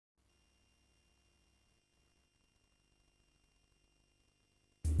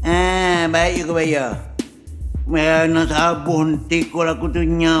baik juga bayar. Nak sabun tikul aku tu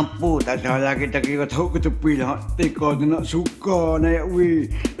nyapu. Tak salah kita kira tahu ke tepi lah. Tikul tu nak suka naik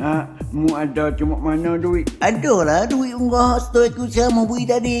weh. Mu ada cuma mana duit? Ada lah duit unggah store aku sama bui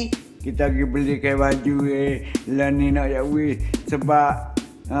tadi. Kita pergi beli kain baju lah ni nak ya weh. Sebab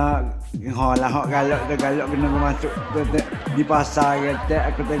lah hok galak kena masuk di pasar kata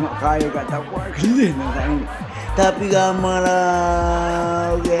aku tengok kain kat tak buat kelih nak tak ni. Tapi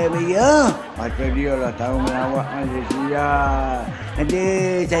ramalah ya. Macam dia lah tahu melawak Malaysia. Ada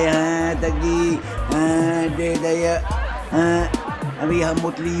saya tadi ada saya habis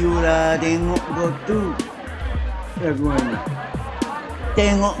hambut liu lah tengok kau tu. Lagu mana?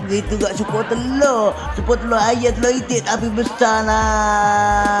 Tengok gitu gak support telur ayat telur itik tapi besar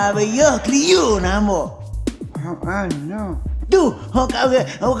lah. Bayar Clio nama. Mana? Tu, hok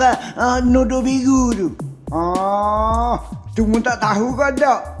nodo biru tu. Cuma tak tahu kau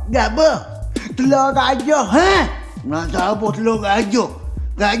tak? Tak apa? Telur gajah, Nak sabuh telur gajah.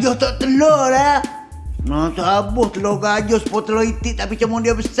 Gajah tak telur lah. Nak sabuh telur gajah support telur itik tapi macam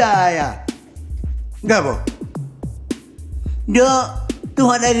dia besar ya. Tak apa? Dok. Tu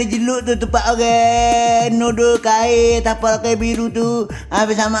ada jeluk tu tempat orang nodo kain tapal kain biru tu.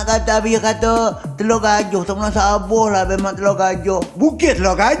 Habis sama kata dia kata telur gajah tak pernah sabuh lah memang telur gajah. Bukan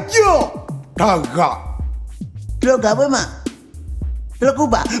telur gajah. Kagak. Telur apa mak? Telur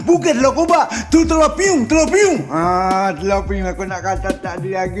kubak? Bukan telur kubak. Tu telur piung. Telur piung aku nak kata tak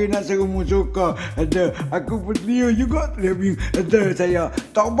ada lagi nak serumu suka. Ada aku berliur juga telur piung. Ada saya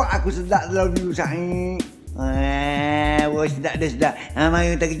tobat aku sedap telur piung saing. Sedap.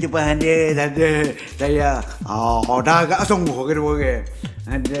 Mari kita jumpa dia. Ada saya. Dah agak sungguh ke dua.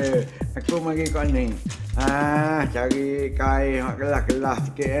 Ada. Aku mari kau ni. Cari kain hak kelas-kelas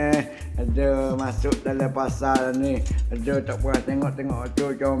sikit Ada masuk dalam pasar ni. Ada tak puas tengok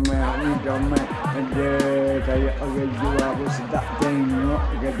tu comel ni comel. Ada saya orang jual aku sedap tengok.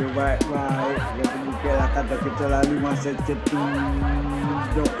 Kata baik-baik. Kata bukanlah kata kita lalu masa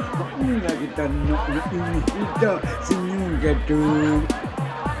cetuduk. Inilah kita nak ini kita senyum kata.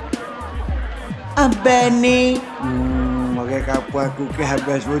 Abang ni pakai kapal aku ke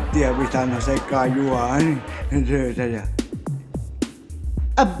habis putih habis tanah saya kayu ni. Ada saya.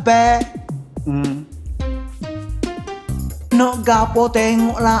 Abang. Nak gapo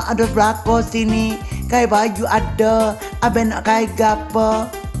tengoklah ada belakang sini. Kai baju ada. Abang nak kai gapo?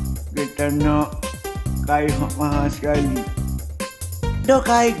 Kita nak kai mahal sekali. Dok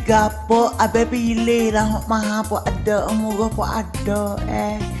kai gapo? Abang pilih lah mahal pun ada, murah pun ada.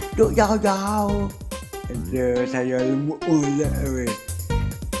 Duk jauh-jauh. Ada saya lembut ulat weh.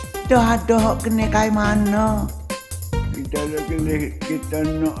 Dah ada kena kai mana? Kita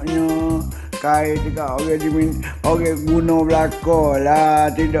naknya kai dekat orang guna belakang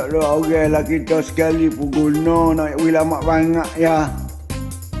lah. Tidak ada orang lah kita sekali pun guna nak wilamak banyak ya.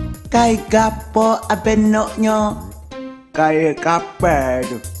 Kai gapo abang naknya? Kai kapal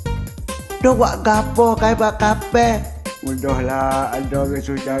tu. Dah buat gapo kai buat kapal? Mudahlah ada orang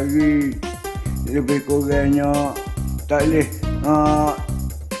suruh cari. Lebih kurangnya tak boleh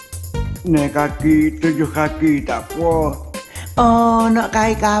naik kaki 7 kaki tak apa. Nak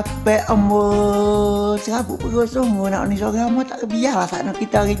kai kapek serabut perut semua nak ni seorang amat tak biarlah tak nak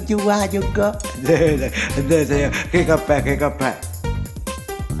kita jual juga. Ada saya kai kapek.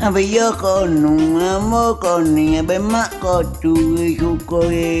 Abang kau nama kau ni abang mak kau tu suka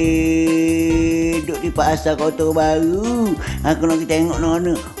duduk di pasar Kota Bharu. Aku nak tengok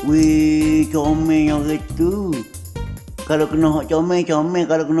mana. Weh comel yang itu. Kalau kena hak comel.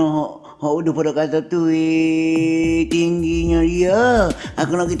 Kalau kena hak udah pada kata tu tingginya dia.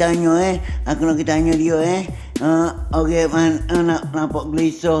 Aku nak tanya dia orang mana nak nampak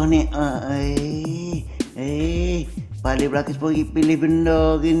gelisah ni. Paling belakang pergi pilih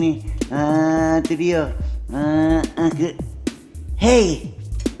benda gini. Tu dia. Hey.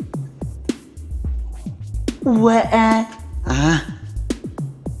 What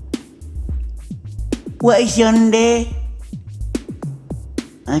is your day?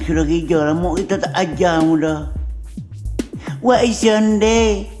 Sudah kerja lah. Mak kita tak ajar muda. What is your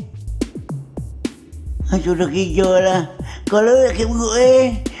day? Sudah kerja lah. Kalau lelaki buruk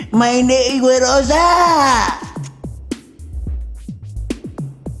main dek gue rosak.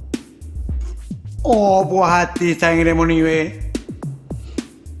 Oh, buah hati sayang demo ni weh.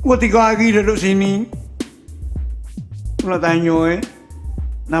 Gua 3 hari duduk sini. Nak tanya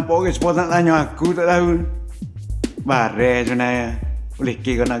nampak orang sepuluh nak tanya aku tak tahu. Bare sebenarnya. Boleh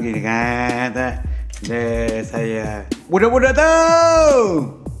kira nak gini kan. Saya. Budak-budak tahu.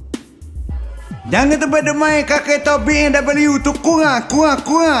 Jangan tempat demai kakek topi yang dah beli untuk kurang.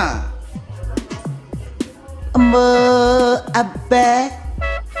 Abah.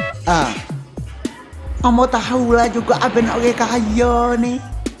 Amo tahulah juga abang nak orang kaya ni.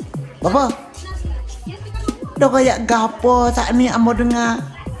 Bapa? Dah kayak gapo saat ni amo dengar.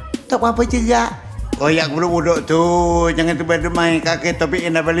 Tak apa cerak. Koyak budak-budak tu. Jangan tu main kaki tapi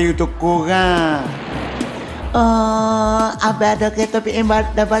yang dah balik tuku kan. Abang ada kereta PM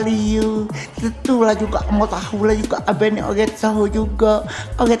dah baliu. Tentulah juga amo tahulah juga abang ni orang tahu juga.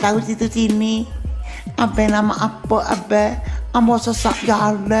 Orang tahu situ sini. Abang nama apa abang? Amo sesak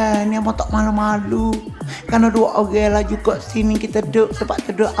jalan ni amo tak malu-malu. Karena dua orang lah juga sini kita duduk tempat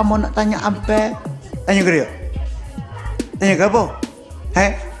duduk amo nak tanya abang. Tanya ke dia? Tanya ke apa?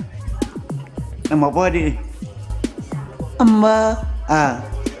 Nama apa adik ni?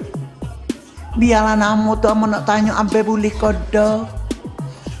 Biarlah nama tu amo nak tanya abang boleh kodo.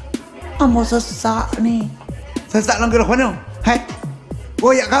 Amo sesak ni. Sesak lang ke mana?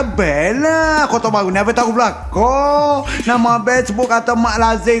 Koyak kabel lah. Kota Bharu ni abang tahu belakang. Nama abang sebut kata Mak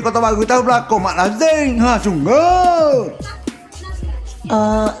Lazim Kota Bharu tahu belakang Mak Lazim. Sungguh.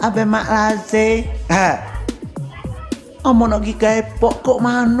 Abang Mak Lazim. Amo nak pergi kepok kok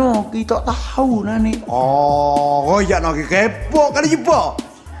mana? Kita tak tahu lah ni. Koyak nak pergi kepok kali jumpa.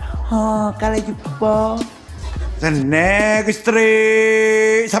 Kalau jumpa. Senang ke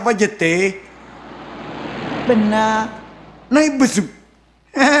straight. Siapa jeti? Benar. Naik besuk.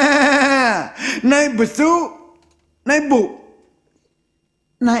 Naik besuk. Naik buk.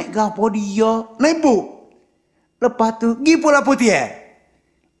 Naik gapo dia. Naik buk. Lepas tu, Gi pula putih.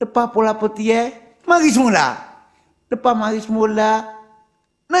 lepas pula putih Mari semula. lepas mari semula.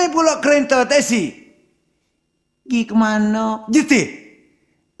 Naik pula kereta taksi. Gi ke mana? Jeti.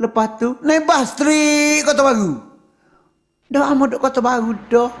 Lepas tu, Naik bas strik Kota Bharu. dah amo duk Kota Bharu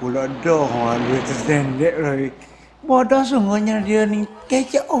dah. Pula dah. Dia tersendek lagi. Bodoh sungguhnya dia ni.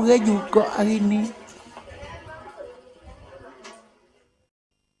 Kecek orang juga hari ni.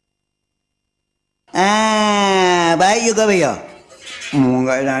 Baik juga Baya.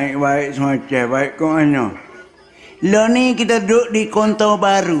 Enggak naik baik semacam. Baik ke mana? Lo ni kita duduk di Kota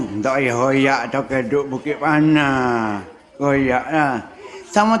Bharu. Tak payah hoyak atau ke duduk Bukit Panah. Hoyak lah.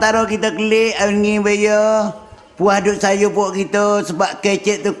 Sama taruh kita klik angin Baya. Puas duk saya buat kita sebab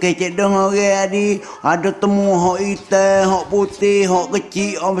kecek tu kecek dong orang adik. Ada temu hok hitam, hok putih, hok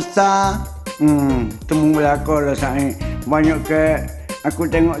kecil, hok besar. Temu belakang lah saya. Banyak ke aku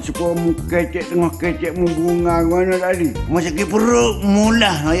tengok suka mu kecek tengah kecek mu bunga mana tadi. Masuk ke perut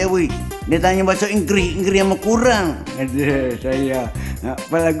mulah ya weh. Dia tanya bahasa Inggeris yang kurang. Ada saya.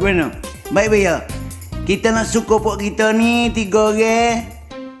 Apa lagu ni? Baik Baya. Kita nak suka pok kita ni 3 orang.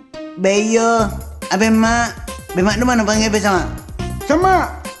 Baya, abang mak. Bemak tu mana panggil abang sama? Sama.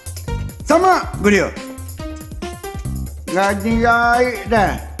 Sama ke dia? Gaji baik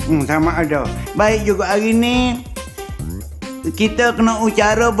dah. Sama ada. Baik juga hari ni. Kita kena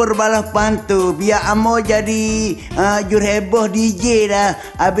ucara berbalah pantu. Biar amo jadi jurheboh DJ dah.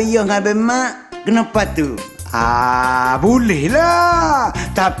 Abang yang abang mak kena patu. Boleh lah.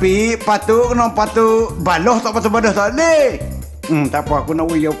 Tapi patu kena patu baloh tak patu badah tak boleh. Tak apa aku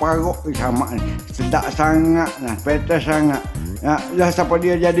nak wiyau parok sama ni. Sedap sangat lah, peta sangat. Lah siapa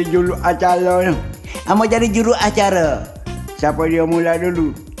dia jadi juru acara ni? Amo jadi juru acara. Siapa dia mula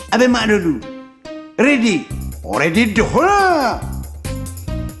dulu? Abang mak dulu. Ready? Ready dah lah.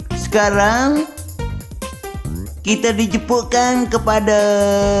 Sekarang kita dijemputkan kepada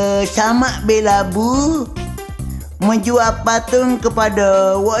Samak Belabu menjual patung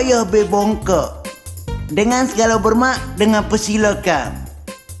kepada wayah bebongkok. Dengan segala hormat, dengan persilakan.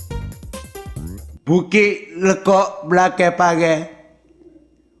 Bukit lekok belakang pagai.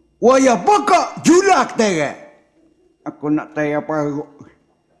 Wayah bokok julak tera. Aku nak tanya paruk.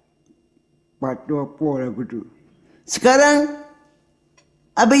 Patu apa lagu tu? Sekarang,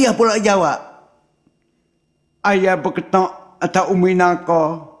 Abiyah pula jawab. Ayah berketak atau umi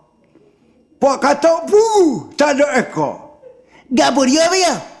naka. Pak kata buru, tak ada ekor. Gapo dia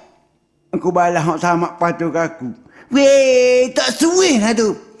Abiyah? Aku balas hak sama patu ke aku. Weh, tak suih lah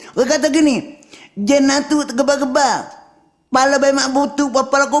tu. Orang kata gini, jenatu tergebar-gebar. Pala bayi mak butuh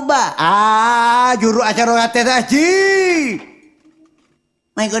pala kobar. Juru acara atas haji.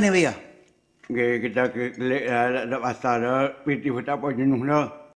 Main kau ni, Baya? Okay, kita klik dah, tak pasal dah. Piti pun tak apa jenuh dah.